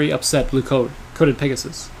very upset blue-coated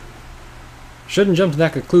Pegasus. Shouldn't jump to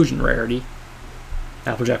that conclusion, Rarity,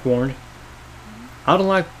 Applejack warned. I don't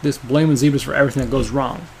like this blaming zebras for everything that goes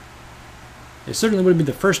wrong. It certainly wouldn't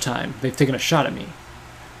be the first time they've taken a shot at me,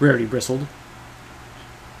 Rarity bristled.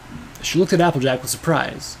 She looked at Applejack with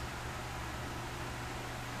surprise.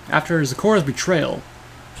 After Zecora's betrayal,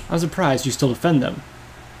 I'm surprised you still defend them.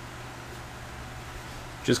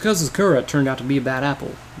 Just because Zecora turned out to be a bad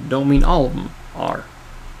apple, don't mean all of them are,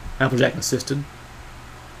 Applejack insisted.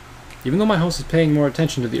 Even though my host is paying more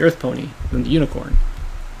attention to the Earth Pony than the Unicorn,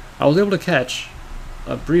 I was able to catch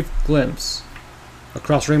a brief glimpse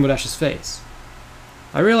across Rainbow Dash's face.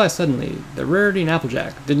 I realized suddenly that Rarity and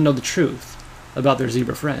Applejack didn't know the truth about their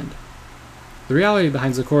zebra friend. The reality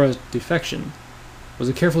behind Zecora's defection was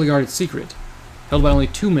a carefully guarded secret, held by only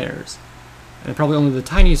 2 mares, and probably only the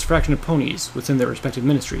tiniest fraction of ponies within their respective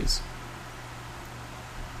ministries.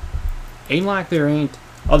 Ain't like there ain't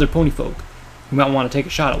other pony folk who might want to take a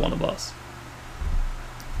shot at one of us.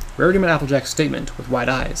 Rarity met Applejack's statement with wide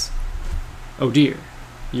eyes. Oh dear,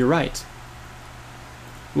 you're right.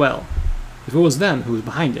 Well, if it was them who was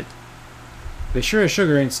behind it, they sure as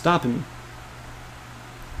sugar ain't stopping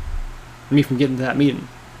me from getting to that meeting.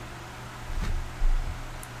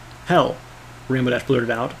 Hell, Rainbow Dash blurted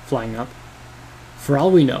out, flying up. For all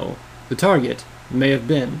we know, the target may have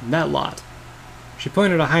been that lot. She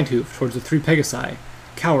pointed a hind hoof towards the 3 Pegasi,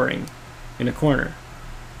 cowering in a corner.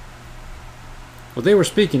 What they were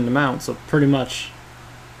speaking amounts of pretty much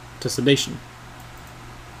to sedation.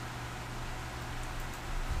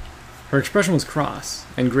 Her expression was cross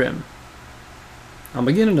and grim. I'm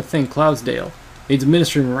beginning to think Cloudsdale needs a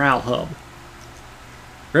ministry morale hub.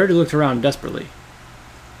 Rarity looked around desperately.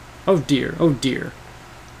 Oh dear, oh dear.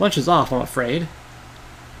 Lunch is off, I'm afraid.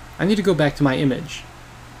 I need to go back to my image.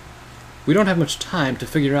 We don't have much time to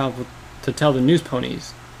figure out what to tell the news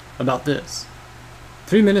ponies about this.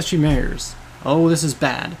 3 ministry mares. Oh, this is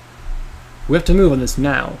bad. We have to move on this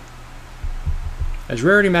now. As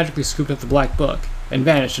Rarity magically scooped up the black book and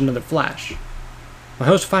vanished in another flash, my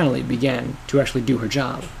host finally began to actually do her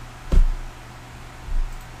job.